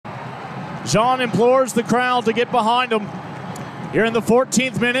Jean implores the crowd to get behind him. Here in the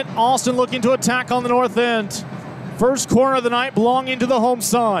 14th minute, Austin looking to attack on the north end. First corner of the night belonging to the home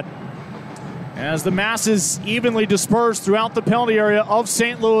side. As the masses evenly dispersed throughout the penalty area of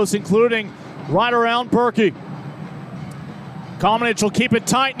St. Louis, including right around Berkey. Kalmanich will keep it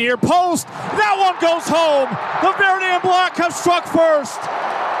tight near post. That one goes home. The Verde and Black have struck first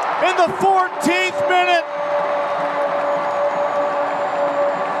in the 14th minute.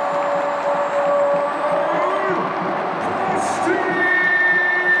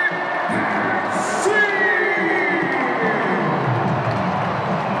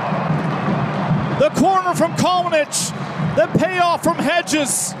 The corner from Kalmanich, the payoff from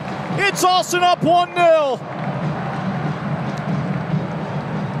Hedges. It's Austin up 1-0.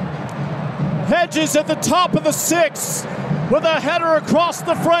 Hedges at the top of the sixth with a header across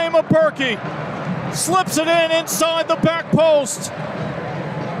the frame of Berkey. Slips it in inside the back post.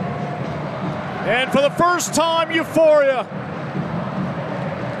 And for the first time, euphoria.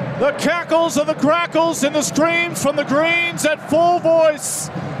 The cackles of the grackles and the screams from the greens at full voice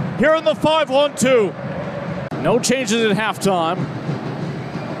here in the 5-1-2. No changes at halftime.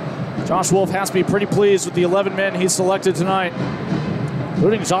 Josh Wolf has to be pretty pleased with the 11 men he's selected tonight,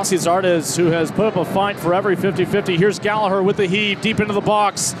 including Jossie Zardes, who has put up a fight for every 50-50. Here's Gallagher with the heave deep into the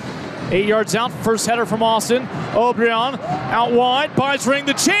box. 8 yards out, first header from Austin. O'Brien out wide, buys ring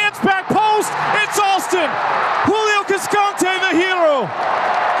the chance, back post. It's Austin. Julio Cascante, the hero.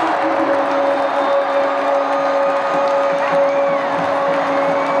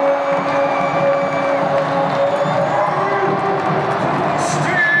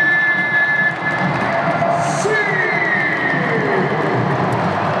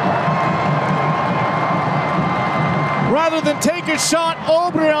 Rather than take a shot,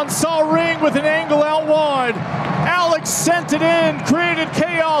 O'Brien saw ring with an angle out wide. Alex sent it in, created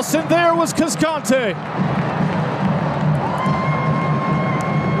chaos, and there was Cascante.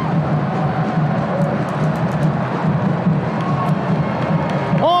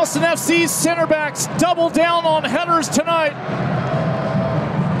 Austin FC's center backs double down on headers tonight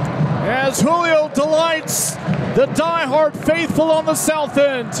as Julio delights the diehard faithful on the south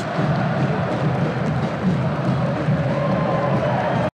end.